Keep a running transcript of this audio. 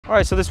All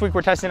right, so this week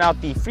we're testing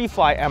out the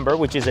Freefly Ember,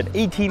 which is an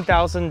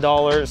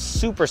 $18,000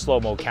 super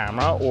slow-mo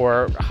camera,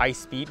 or high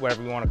speed,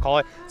 whatever you want to call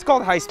it. It's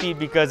called high speed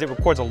because it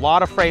records a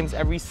lot of frames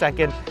every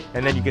second,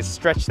 and then you can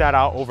stretch that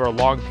out over a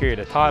long period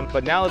of time.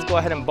 But now let's go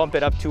ahead and bump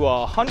it up to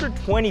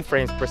 120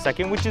 frames per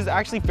second, which is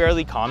actually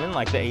fairly common,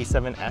 like the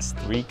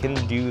A7S III can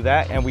do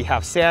that. And we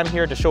have Sam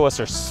here to show us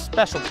her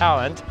special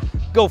talent.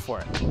 Go for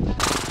it.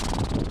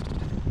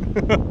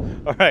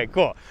 All right,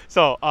 cool.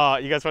 So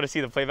you guys want to see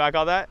the playback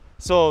on that?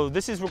 So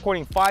this is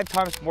recording 5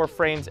 times more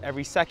frames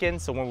every second.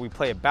 So when we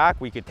play it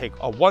back, we could take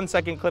a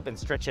 1-second clip and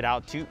stretch it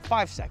out to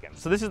 5 seconds.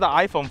 So this is the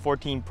iPhone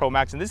 14 Pro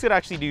Max, and this could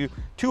actually do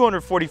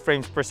 240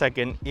 frames per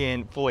second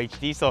in full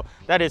HD. So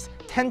that is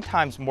 10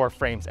 times more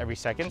frames every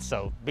second.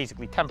 So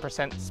basically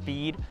 10%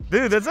 speed.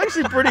 Dude, that's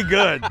actually pretty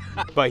good.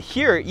 But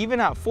here,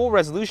 even at full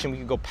resolution, we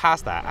could go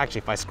past that. Actually,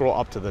 if I scroll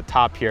up to the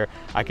top here,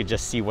 I could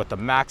just see what the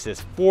max is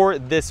for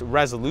this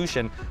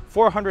resolution,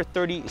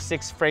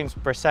 436 frames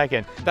per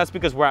second. That's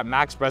because we're at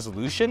max resolution,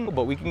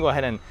 but we can go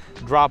ahead and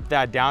drop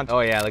that down. Oh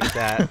yeah, look at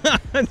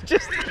that.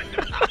 Just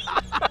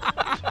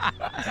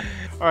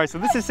all right, so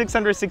this is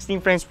 616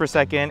 frames per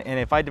second, and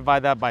if I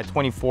divide that by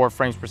 24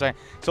 frames per second,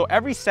 so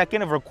every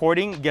second of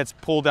recording gets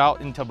pulled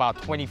out into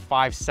about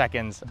 25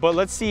 seconds. But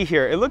let's see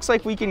here. It looks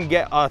like we can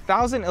get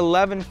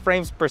 1,011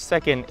 frames per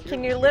second.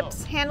 Can your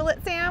lips handle it,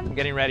 Sam? I'm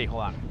getting ready,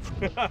 hold on.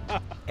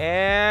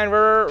 And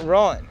we're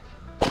rolling.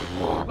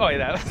 Oh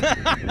yeah,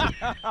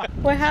 that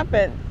What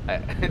happened?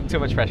 too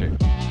much pressure.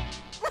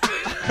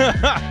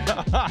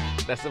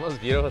 That's the most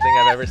beautiful thing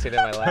I've ever seen in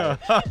my life.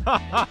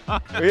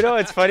 You know,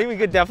 it's funny, we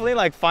could definitely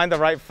like find the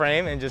right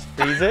frame and just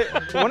freeze it.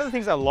 One of the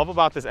things I love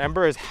about this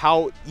Ember is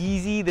how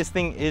easy this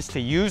thing is to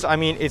use. I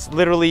mean, it's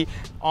literally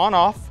on,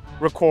 off,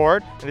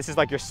 record, and this is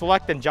like your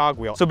select and jog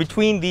wheel. So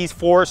between these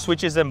 4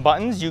 switches and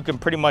buttons, you can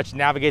pretty much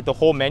navigate the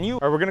whole menu.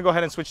 Or we're gonna go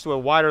ahead and switch to a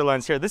wider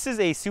lens here. This is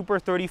a super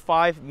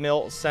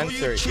 35mm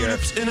sensor here.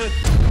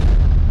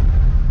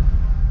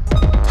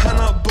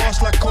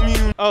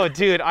 Oh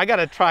dude, I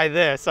gotta try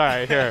this. All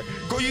right, here.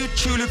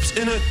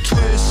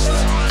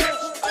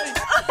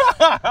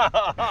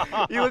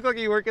 You look like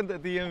you work at the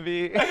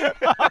DMV.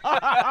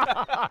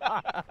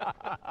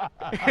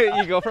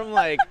 You go from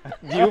like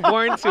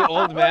newborn to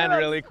old man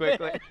really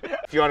quickly.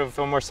 If you want to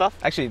film more stuff?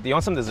 Actually, do you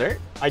want some dessert?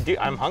 I do,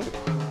 I'm hungry.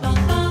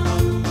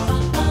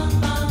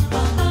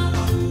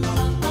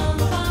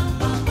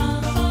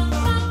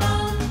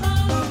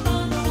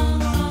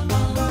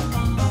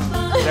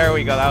 There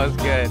we go, that was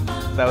good.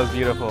 That was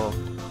beautiful.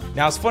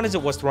 Now, as fun as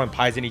it was throwing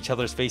pies in each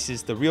other's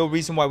faces, the real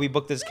reason why we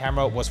booked this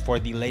camera was for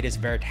the latest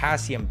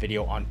Veritasium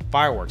video on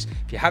fireworks.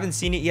 If you haven't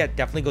seen it yet,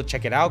 definitely go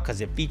check it out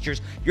because it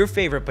features your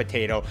favorite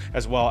potato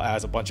as well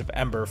as a bunch of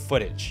Ember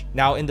footage.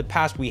 Now, in the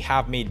past, we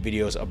have made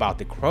videos about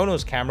the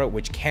Chronos camera,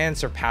 which can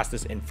surpass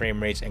this in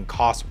frame rates and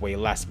costs way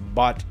less,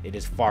 but it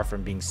is far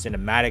from being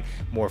cinematic,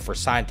 more for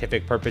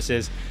scientific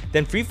purposes.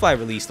 Then Freefly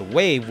released the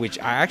Wave, which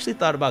I actually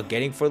thought about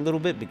getting for a little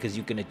bit because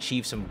you can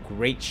achieve some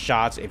great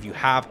shots if you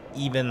have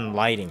even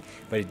lighting,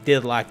 but it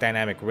did lack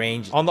dynamic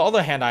range. On the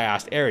other hand, I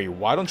asked Ari,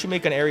 why don't you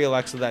make an Ari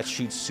Alexa that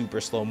shoots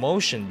super slow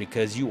motion,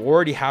 because you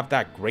already have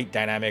that great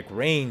dynamic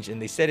range? And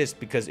they said it's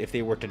because if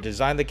they were to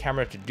design the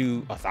camera to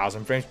do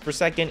 1,000 frames per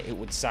second, it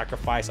would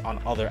sacrifice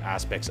on other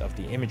aspects of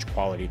the image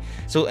quality.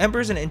 So Ember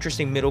is an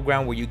interesting middle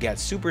ground where you get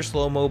super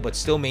slow-mo but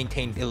still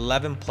maintain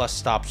 11 plus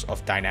stops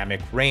of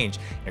dynamic range.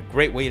 And a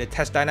great way to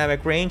test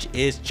dynamic range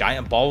is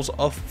giant balls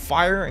of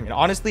fire, and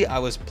honestly I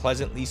was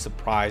pleasantly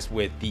surprised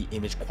with the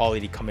image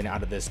quality coming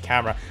out of this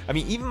camera. I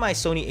mean, even my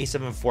Sony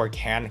a7 IV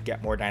can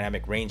get more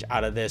dynamic range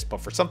out of this, but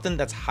for something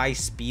that's high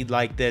speed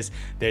like this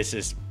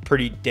is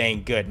pretty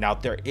dang good. Now,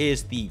 there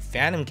is the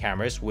Phantom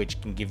cameras, which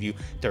can give you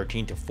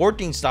 13 to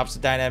 14 stops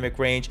of dynamic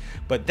range,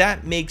 but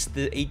that makes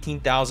the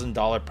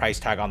 $18,000 price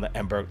tag on the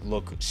Ember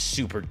look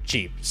super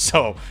cheap.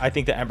 So I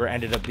think the Ember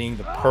ended up being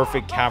the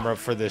perfect camera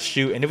for this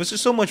shoot, and it was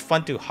just so much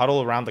fun to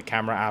huddle around the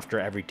camera after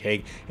every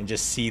take and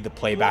just see the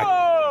playback.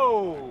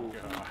 Whoa!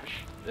 Gosh.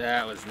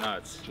 That was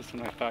nuts. Just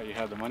when I thought you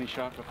had the money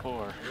shot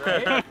before.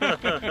 Right?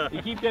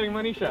 You keep getting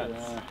money shots.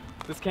 Yeah.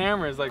 This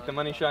camera is like the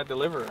money shot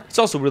deliverer. It's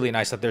also really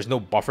nice that there's no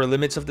buffer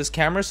limits of this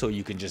camera, so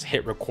you can just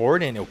hit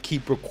record and it'll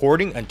keep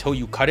recording until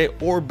you cut it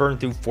or burn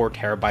through 4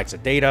 terabytes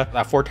of data.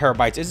 That 4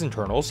 terabytes is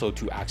internal, so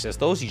to access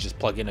those, you just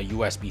plug in a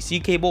USB-C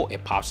cable,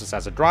 it pops this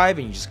as a drive,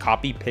 and you just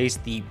copy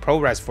paste the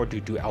ProRes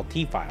 422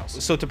 LT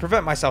files. So to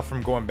prevent myself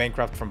from going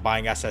bankrupt from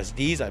buying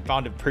SSDs, I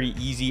found it pretty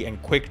easy and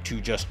quick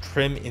to just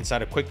trim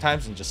inside of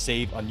QuickTimes and just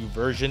save a new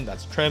version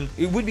that's trimmed.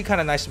 It would be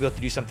kind of nice to be able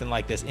to do something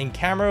like this in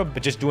camera,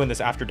 but just doing this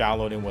after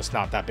downloading was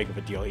not that big of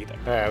a deal either.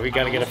 All right, we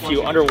gotta get a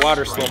few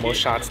underwater slow-mo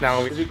shots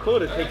now. It'd be cool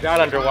to take that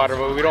underwater,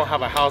 but we don't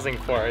have a housing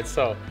for it,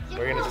 so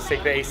we're gonna just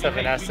take the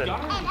A7S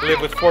and live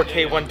with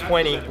 4K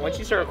 120. Once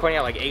you start recording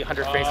at like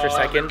 800 frames per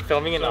second,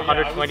 filming in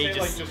 120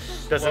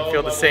 just doesn't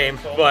feel the same,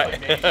 but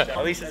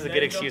at least it's a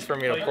good excuse for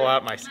me to pull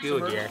out my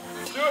scuba gear.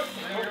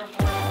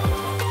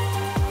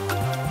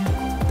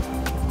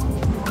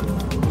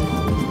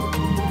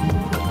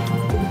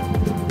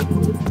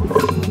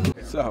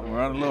 What's up?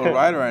 We're on a little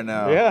ride right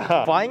now.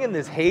 Yeah. Flying in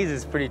this haze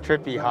is pretty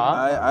trippy, huh?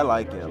 I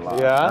like it a lot.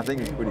 Yeah? I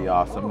think it's pretty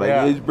awesome. Like,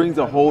 Yeah. it brings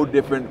a whole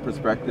different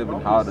perspective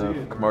on how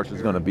the commercial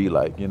is going to be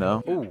like, you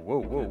know? Ooh, whoa,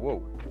 whoa,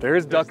 whoa.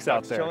 There's ducks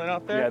out there. chilling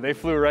out there? Yeah, they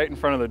flew right in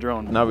front of the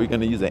drone. Now we're going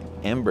to use an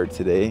Ember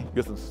today.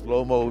 Get some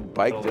slow-mo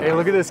bike jumps. Hey,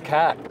 look at this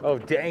cat. Oh,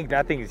 dang,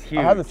 that thing is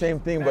huge. I have the same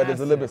thing, but it's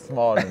a little bit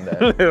smaller than A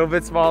that. little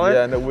bit smaller?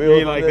 Yeah, and the You wheels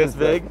mean like this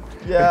big?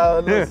 Yeah, a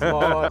little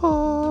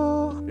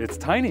smaller. It's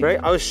tiny. Right?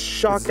 I was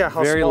shocked at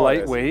how Very small it is.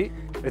 lightweight.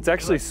 It's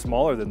actually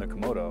smaller than the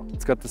Komodo.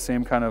 It's got the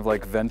same kind of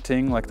like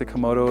venting like the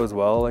Komodo as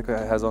well, like it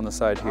has on the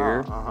side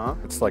here.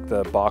 It's like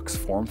the box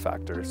form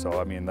factor.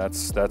 So I mean,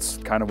 that's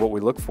kind of what we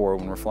look for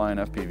when we're flying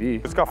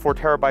FPV. It's got 4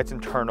 terabytes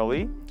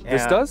internally.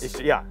 This and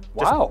does? Yeah.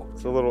 Wow.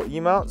 It's a little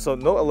E-mount, so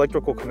no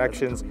electrical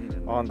connections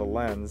on the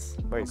lens.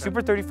 Wait,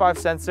 Super 35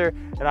 sensor,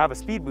 and I have a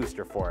speed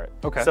booster for it.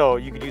 Okay. So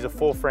you could use a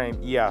full frame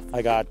EF.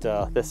 I got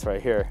this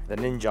right here, the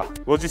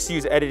Ninja. We'll just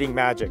use editing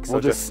magic. So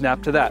We'll just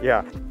snap to that.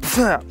 yeah.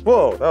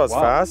 Whoa, that was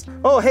Wow. fast.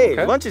 Oh, hey,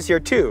 Okay. lunch is here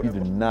too. You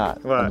do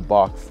not What?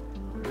 unbox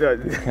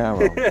the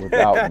camera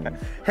without me.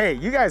 Hey,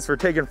 you guys were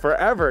taking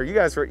forever. You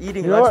guys were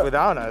eating You know lunch what?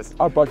 without us.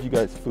 I brought you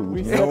guys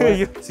food. You know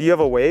what? So you have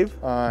a wave?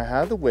 I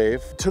had the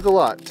wave. Took a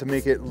lot to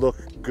make it look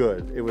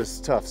good. It was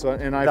tough. So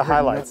and I The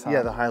highlights, huh?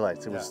 Yeah, the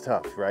highlights. It was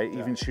tough, right?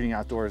 Even shooting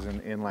outdoors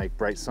in like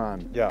bright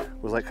sun. Yeah.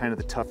 Was like kind of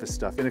the toughest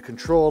stuff. In a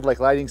controlled like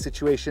lighting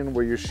situation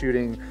where you're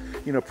shooting,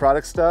 you know,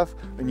 product stuff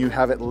and you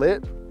have it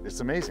lit, it's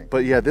amazing.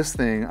 But yeah, this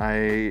thing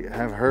I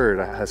have heard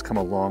has come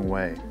a long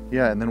way.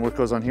 Yeah, and then what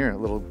goes on here? A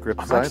little grip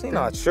I'm side actually thing.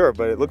 not sure,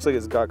 but it looks like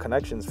it's got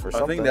connections for I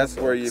something. think that's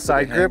where you put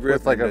Side the hand grip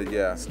with like and a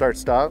yeah. start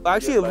stop.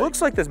 Actually, Yeah, it like-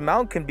 looks like this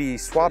mount can be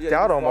swapped Yeah,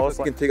 out you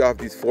almost. can take off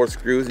these 4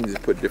 screws and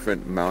just put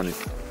different mounting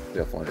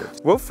stuff on it.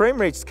 What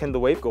frame rates can the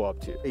wave go up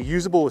to?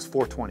 Usable was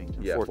 420.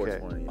 Yeah, 4K.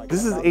 420.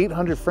 This is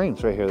 800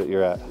 frames right here that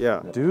you're at. Yeah.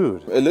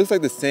 Dude. It looks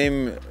like the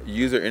same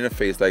user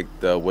interface like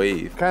the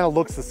Wave. Kind of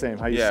looks the same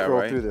how you Yeah, scroll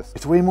right? through this.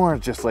 It's way more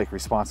just like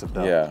responsive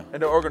though. Yeah.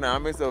 And the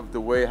ergonomics of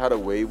the way how the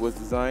Wave was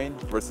designed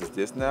versus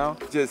this now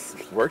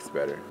just works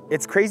better.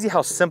 It's crazy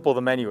how simple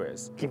the menu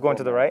is. Keep going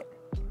to the right.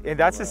 And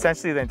that's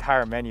essentially the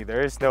entire menu.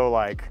 There is no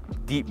like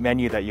deep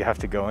menu that you have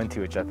to go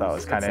into, which I thought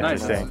was kind of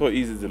That's nice. interesting. So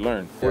easy to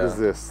learn. What is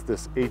this?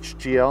 This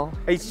HGL?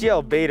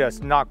 HGL beta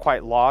is not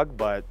quite log,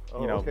 but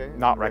you know, okay.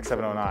 not Rec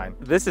 709.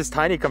 This is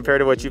tiny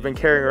compared to what you've been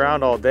carrying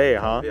around all day,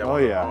 huh? Oh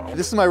yeah.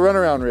 This is my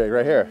runaround rig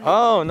right here.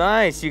 Oh,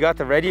 nice. You got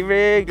the ready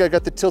rig. I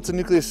got the tilted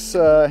nucleus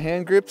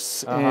hand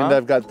grips and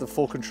I've got the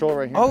full control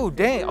right here. Oh,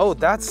 dang. Oh,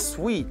 that's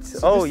sweet.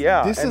 Oh,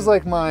 yeah. This And- is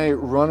like my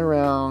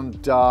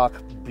runaround dock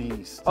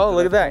beast. Oh,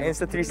 look at that.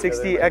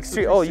 Insta360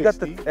 X3. Oh, you got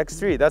the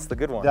 360. X3. That's the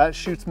good one. That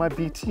shoots my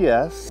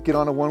BTS. Get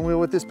on a one wheel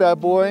with this bad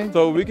boy.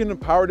 So we can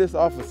power this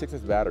off a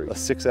 6S battery. A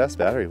 6S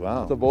battery,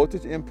 wow. The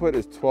voltage input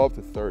is 12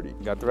 to 30.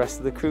 Got the rest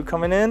of the crew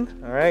coming in.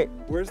 All right.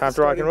 Where's Time the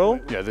to rock and roll.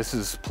 Yeah, this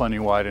is plenty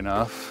wide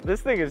enough. This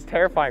thing is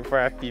terrifying for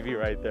FPV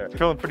right there.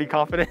 Feeling pretty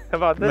confident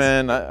about this?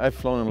 Man, I've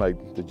flown in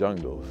like the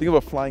jungle. Think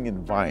about flying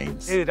in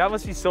vines. Dude, that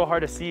must be so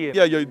hard to see.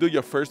 Yeah, you do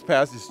your first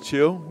pass, just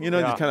chill, you know,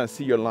 Yeah. just kind of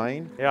see your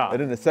line. Yeah. And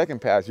then the second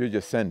pass, you're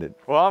just sending.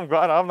 Well, I'm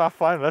glad I'm not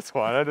flying this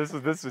one. This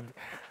is,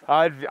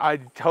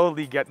 I'd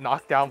totally get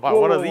knocked down by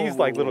one of these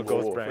like little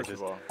ghost branches.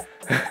 First of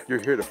all, you're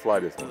here to fly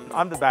this one.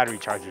 I'm the battery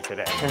charger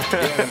today.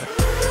 Take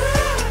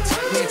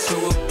me to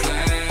a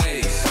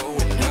place,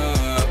 going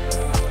up.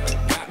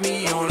 Got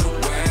me on the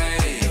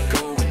way,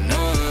 going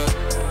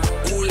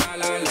up. Ooh la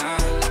la la,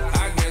 I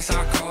guess I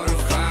caught a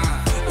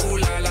vibe. Ooh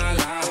la la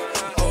la,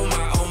 oh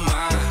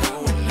my,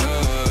 going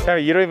up.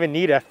 Terry, you don't even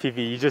need FPV.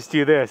 You just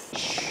do this.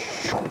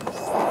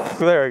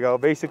 There we go.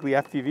 Basically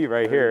FPV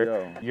right There you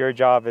here. go. Your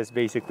job is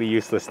basically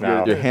useless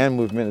now. Your hand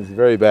movement is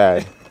very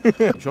bad.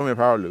 Show me a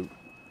power loop.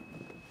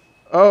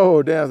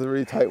 Oh, damn, that's a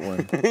really tight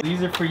one.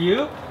 These are for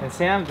you, and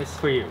Sam, this is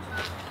for you.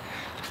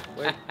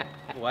 Wait,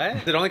 what?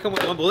 Did it only come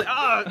with one bullet?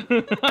 Ah!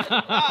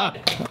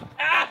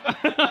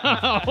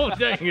 Oh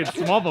dang, it's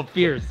small but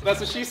fierce. That's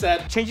what she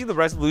said. Changing the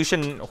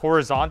resolution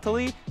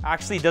horizontally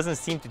actually doesn't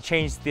seem to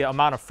change the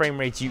amount of frame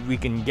rates we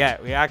can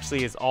get. It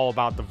actually is all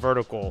about the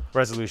vertical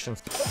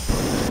resolutions.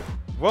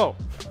 Whoa.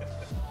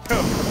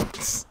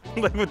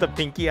 Like with the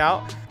pinky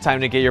out. Time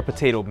to get your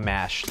potato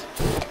mashed.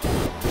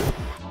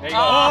 There you go.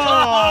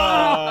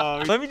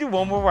 Oh! Let me do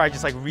one more where I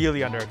just like really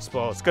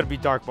underexpose. It's gonna be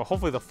dark, but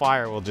hopefully the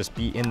fire will just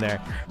be in there.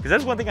 Because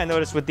that's one thing I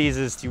noticed with these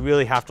is you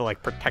really have to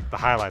like protect the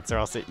highlights or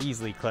else it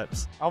easily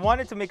clips. I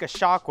wanted to make a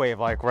shockwave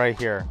like right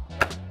here.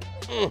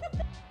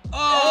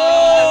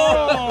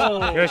 Oh! You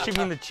gonna shoot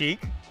me in the cheek?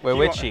 Wait,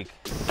 which cheek?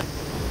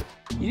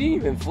 You didn't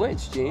even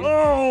flinch, Gene.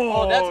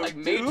 Oh, that's like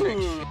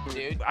Matrix shit,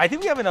 dude. I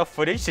think we have enough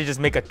footage to just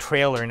make a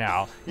trailer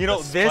now. You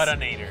know, this.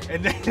 Spudinator.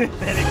 And then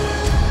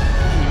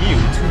He knew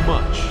too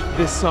much.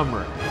 This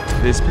summer,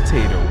 this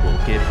potato will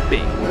get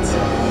baked.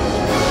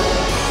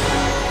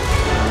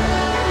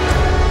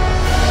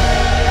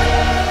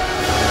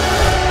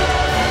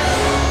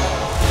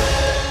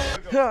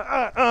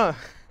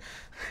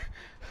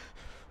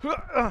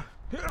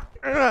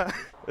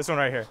 this one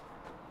right here.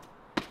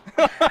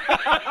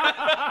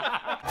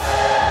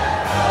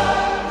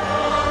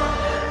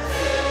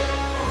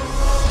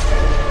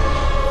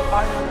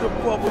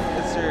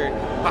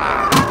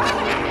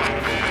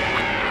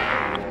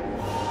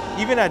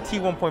 Even at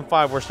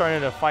T1.5, we're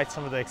starting to fight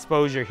some of the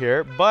exposure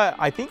here, but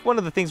I think one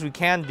of the things we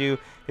can do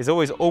is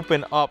always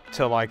open up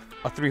to like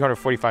a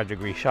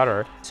 345-degree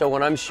shutter. So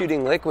when I'm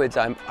shooting liquids,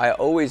 I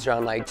always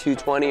run like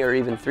 220 or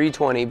even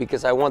 320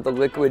 because I want the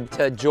liquid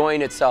to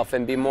join itself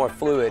and be more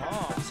fluid.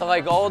 So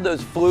like all of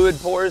those fluid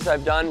pours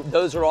I've done,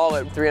 those are all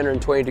at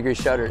 320-degree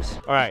shutters.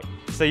 All right,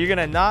 so you're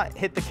gonna not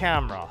hit the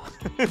camera.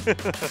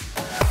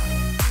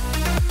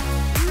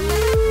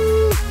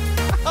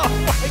 Oh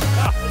my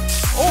God.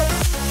 Oh.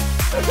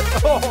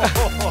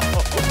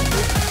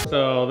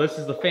 So this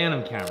is the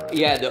Phantom camera.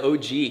 Yeah, the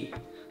OG.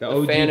 The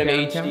OG Phantom Phantom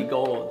HD camera?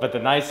 Gold. But the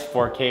nice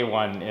 4K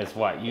one is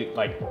what, you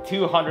like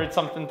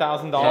 $200-something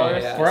thousand?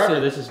 Yeah. Forever,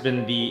 So- this has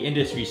been the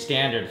industry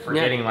standard for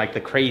Yeah. getting like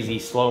the crazy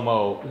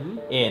slow-mo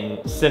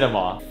in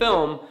cinema.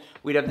 Film,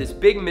 we'd have this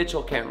big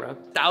Mitchell camera,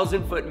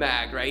 1,000-foot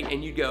mag, right?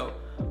 And you'd go,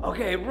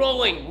 okay,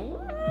 rolling.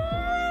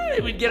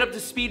 It would get up to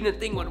speed and the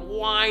thing would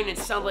whine and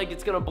sound like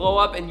it's gonna blow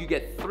up, and you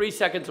get 3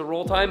 seconds of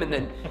roll time, and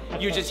then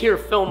you just hear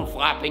film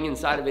flapping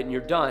inside of it and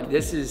you're done.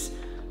 This is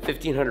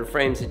 1,500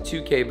 frames at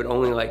 2K, but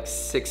only like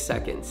 6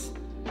 seconds.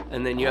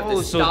 And then you have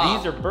to stop. So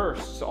these are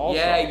bursts also.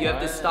 Yeah, you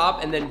have to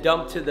stop and then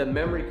dump to the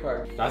memory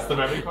card. That's the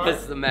memory card?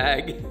 That's the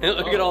mag.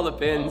 Look at all the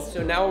pins.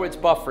 So now it's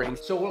buffering.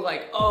 So we're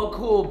like, oh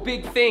cool,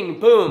 big thing,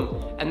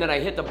 boom. And then I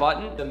hit the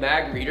button, the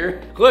mag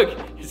reader. Look,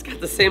 it's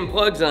got the same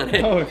plugs on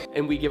it. Oh.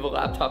 And we give a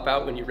laptop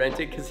out when you rent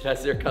it because it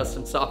has their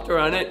custom software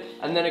on it.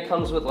 And then it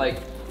comes with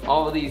like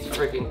all of these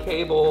freaking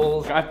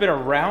cables. I've been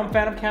around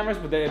Phantom cameras,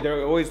 but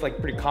they're always like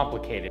pretty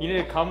complicated. You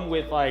need to come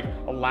with like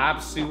a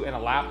lab suit and a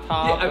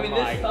laptop. Yeah, I mean, and,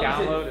 this like,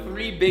 comes download in it.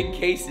 3 big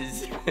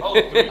cases. Oh,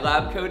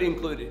 Lab coat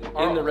included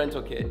in the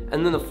rental kit.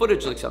 And then the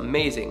footage looks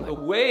amazing. The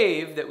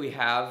wave that we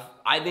have,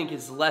 I think,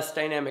 is less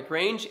dynamic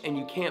range, and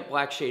you can't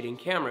black shade in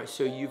camera,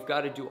 so you've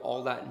got to do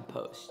all that in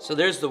post. So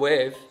there's the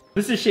wave.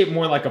 This is shaped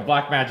more like a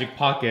Blackmagic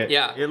Pocket.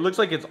 Yeah. It looks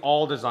like it's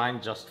all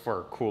designed just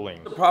for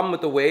cooling. The problem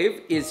with the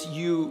wave is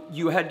you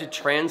had to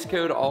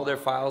transcode all their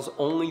files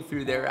only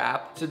through their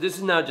app. So this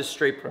is now just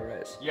straight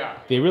ProRes. Yeah.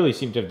 They really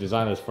seem to have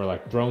designed this for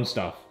like drone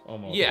stuff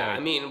almost. Yeah, like, I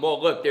mean,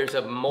 well, look, there's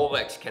a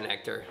Molex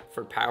connector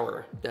for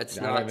power. That's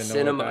I don't not even know what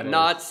cinema, that is.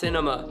 not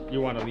cinema. You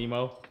want a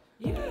limo?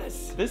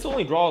 Yes. This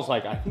only draws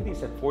like, I think they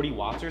said 40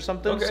 watts or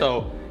something. Okay.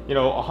 So, you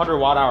know, 100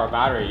 watt hour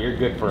battery, you're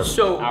good for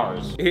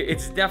hours.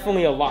 It's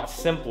definitely a lot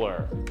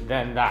simpler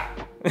than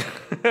that.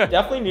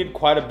 Definitely need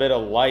quite a bit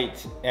of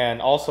light,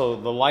 and also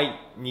the light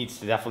needs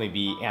to definitely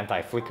be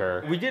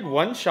anti-flicker. We did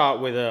one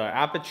shot with an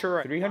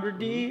aperture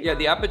 300D. Yeah,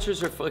 the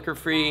apertures are flicker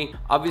free.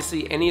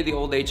 Obviously, any of the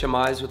old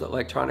HMIs with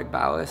electronic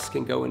ballast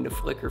can go into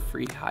flicker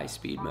free high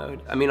speed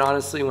mode. I mean,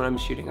 honestly, when I'm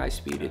shooting high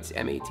speed, it's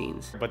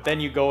M18s. But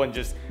then you go and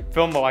just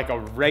film like a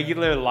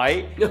regular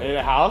light in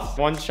the house.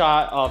 One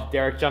shot of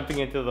Derek jumping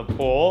into the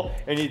pool,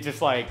 and he's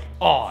just like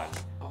on,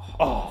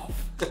 off,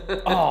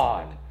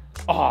 on,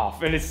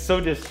 off, and it's so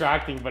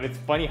distracting, but it's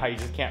funny how you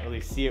just can't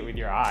really see it with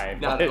your eye.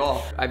 Not at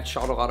all. I've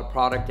shot a lot of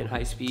product in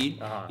high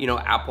speed, you know,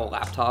 Apple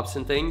laptops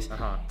and things.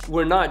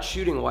 We're not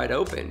shooting wide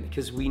open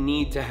because we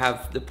need to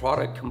have the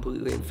product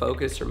completely in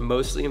focus or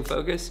mostly in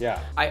focus. Yeah.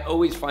 I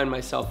always find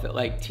myself at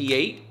like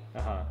T8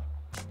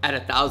 at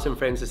 1,000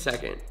 frames a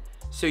second.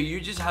 So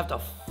you just have to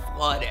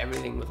flood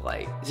everything with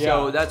light. Yeah.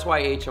 So that's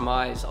why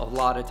HMIs a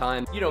lot of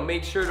time, you know,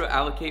 make sure to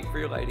allocate for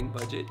your lighting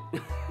budget.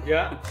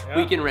 Yeah.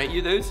 We can rent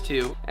you those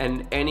too,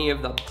 and any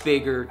of the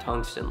bigger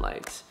tungsten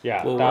lights.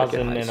 Yeah, will work at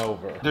 1,000 high and speed.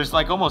 over. There's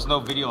like almost no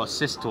video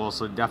assist tool,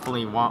 so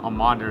definitely want a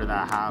monitor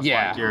that has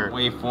Yeah. like your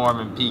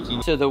waveform and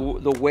peaking. So the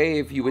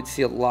wave, you would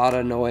see a lot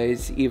of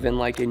noise, even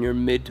like in your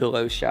mid to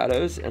low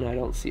shadows, and I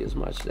don't see as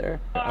much there.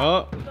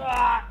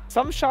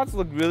 Some shots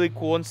look really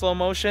cool in slow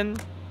motion,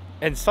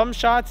 and some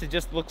shots it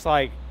just looks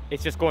like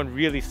it's just going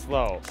really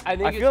slow. I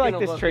think feel like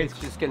this train's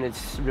just gonna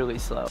really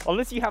slow.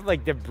 unless you have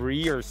like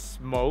debris or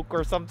smoke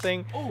or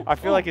something, I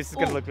feel like it's just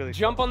gonna look really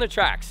Jump on the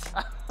tracks.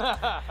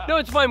 No,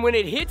 it's fine. When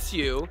it hits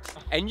you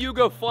and you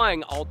go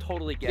flying, I'll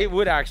totally get it. It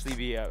would actually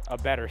be a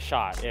better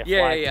shot if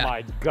Yeah, like yeah.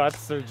 my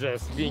guts are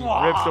just being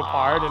ripped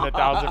apart in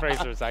 1,000 frames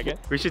per second.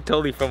 We should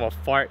totally film a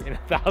fart in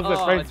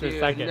 1,000 frames per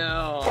second.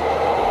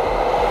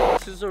 No.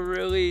 This is a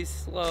really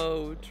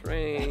slow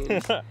train.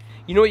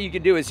 You know what you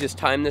could do is just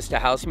time this to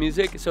house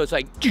music, so it's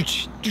like.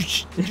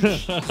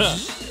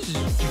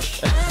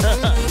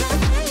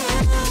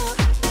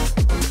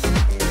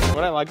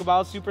 What I like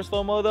about super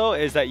slow-mo though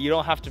is that you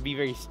don't have to be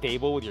very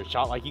stable with your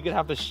shot. Like you could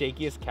have the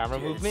shakiest camera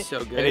movement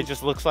so good. and it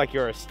just looks like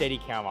you're a steady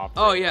cam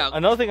operator. Oh yeah.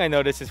 Another thing I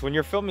noticed is when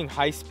you're filming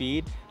high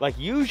speed, like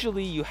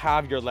usually you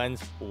have your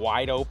lens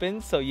wide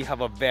open, so you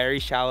have a very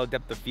shallow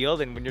depth of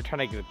field, and when you're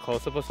trying to get a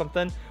close-up of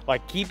something,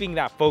 like keeping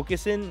that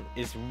focus in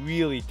is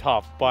really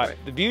tough. But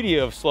the beauty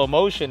of slow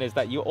motion is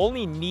that you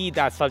only need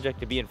that subject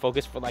to be in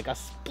focus for like a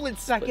split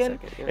second,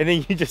 yeah. and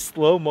then you just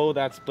slow-mo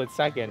that split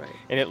second,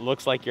 and it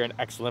looks like you're an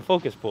excellent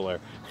focus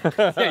puller.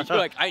 Yeah, you're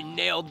like, I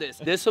nailed this.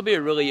 This will be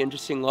a really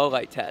interesting low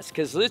light test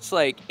because it's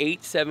like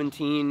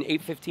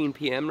 8:15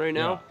 p.m. right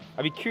now. Yeah.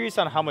 I'd be curious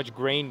on how much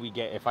grain we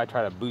get if I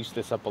try to boost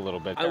this up a little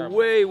bit.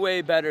 Way,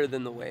 way better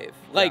than the Wave.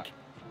 Like,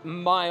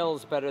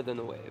 miles better than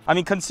the Wave. I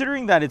mean,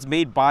 considering that it's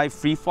made by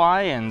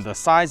Freefly and the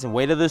size and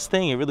weight of this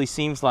thing, it really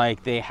seems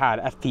like they had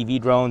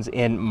FPV drones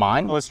in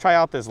mind. Let's try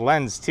out this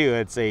lens too.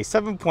 It's a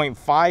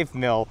 7.5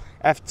 mil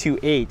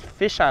f2.8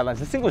 fisheye lens.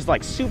 This thing was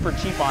like super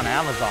cheap on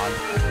Amazon.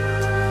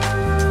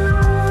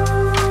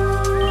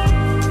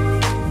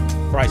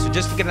 All right, so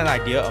just to get an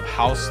idea of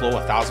how slow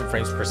 1,000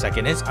 frames per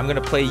second is, I'm gonna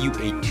play you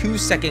a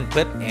 2-second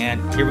clip,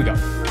 and here we go.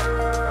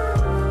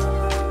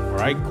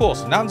 All right, cool.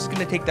 So now I'm just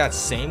gonna take that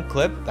same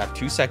clip, that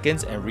 2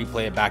 seconds, and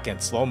replay it back in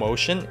slow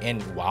motion. And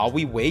while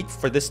we wait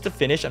for this to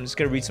finish, I'm just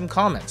gonna read some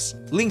comments.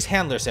 Link's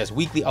handler says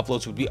weekly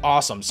uploads would be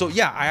awesome. So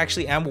yeah, I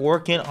actually am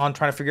working on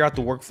trying to figure out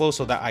the workflow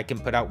so that I can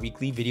put out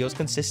weekly videos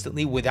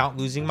consistently without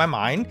losing my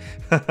mind.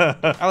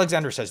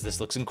 Alexander says this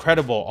looks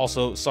incredible.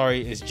 Also,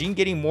 sorry, is Gene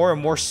getting more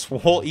and more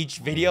swole each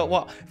video?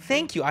 Well,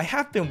 thank you. I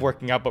have been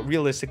working out, but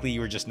realistically, you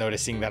were just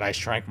noticing that I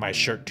shrank my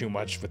shirt too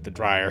much with the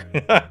dryer.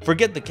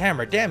 Forget the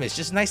camera. Damn, it's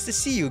just nice to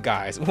see you guys.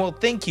 Well,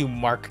 thank you,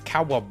 Mark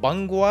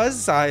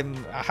Kawabungwas. I'm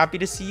happy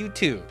to see you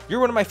too. You're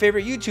one of my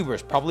favorite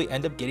YouTubers. Probably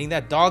end up getting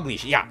that dog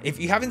leash. Yeah, if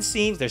you haven't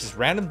seen, there's this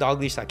random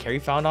dog leash that Carrie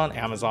found on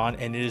Amazon,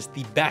 and it is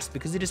the best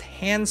because it is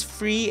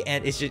hands-free,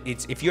 and it's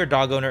if you're a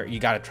dog owner, you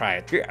gotta try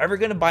it. If you're ever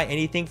gonna buy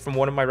anything from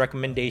one of my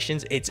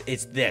recommendations,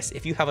 it's this.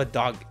 If you have a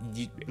dog,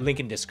 link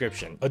in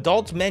description.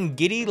 Adult men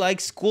giddy like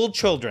school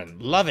children.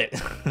 Love it.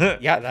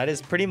 Yeah, that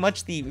is pretty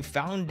much the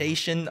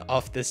foundation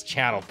of this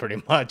channel,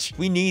 pretty much.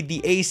 We need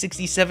the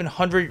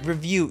A6700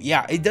 review.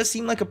 Yeah, it does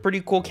seem like a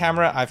pretty cool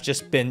camera. I've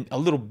just been a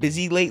little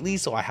busy lately,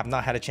 so I have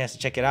not had a chance to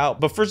check it out.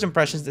 But first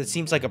impressions, it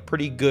seems like a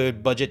pretty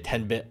good budget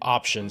 10-bit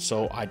option,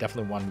 so I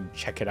definitely want to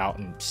check it out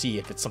and see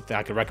if it's something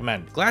I could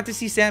recommend. Glad to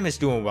see Sam is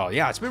doing well.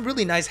 Yeah, it's been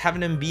really nice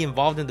having him be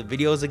involved in the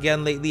videos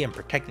again lately and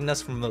protecting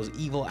us from those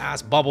evil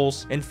ass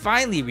bubbles. And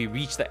finally, we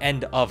reached the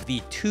end of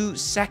the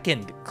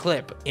 2-second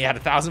clip at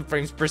 1,000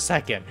 frames per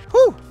second.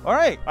 Whew! All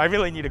right, I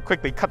really need to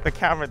quickly cut the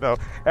camera though.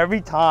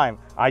 Every time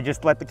I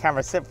just let the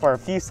camera sit for a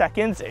few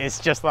seconds, it's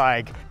just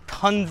like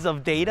tons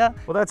of data.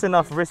 Well, that's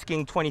enough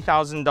risking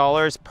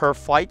 $20,000 per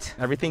flight.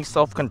 Everything's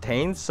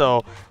self-contained,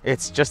 so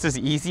it's just as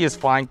easy as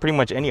flying pretty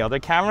much any other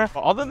camera.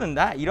 But other than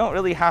that, you don't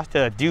really have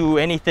to do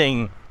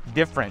anything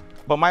different.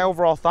 But my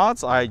overall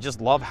thoughts, I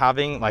just love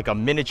having like a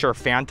miniature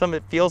Phantom,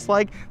 it feels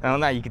like.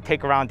 And that you can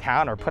take around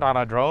town or put on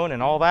a drone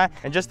and all that.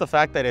 And just the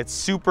fact that it's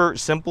super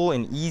simple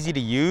and easy to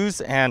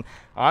use. And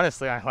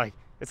honestly,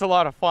 it's a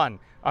lot of fun.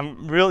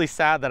 I'm really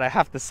sad that I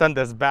have to send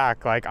this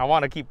back. Like, I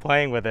want to keep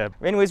playing with it.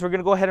 Anyways, we're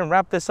gonna go ahead and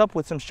wrap this up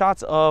with some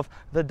shots of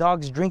the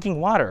dogs drinking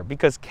water,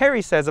 because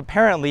Carrie says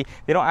apparently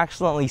they don't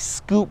accidentally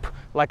scoop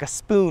like a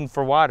spoon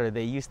for water.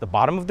 They use the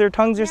bottom of their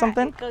tongues or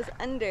something. It goes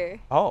under.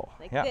 Oh,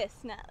 like yeah. this,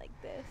 not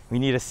like this. We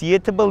need to see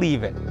it to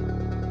believe it.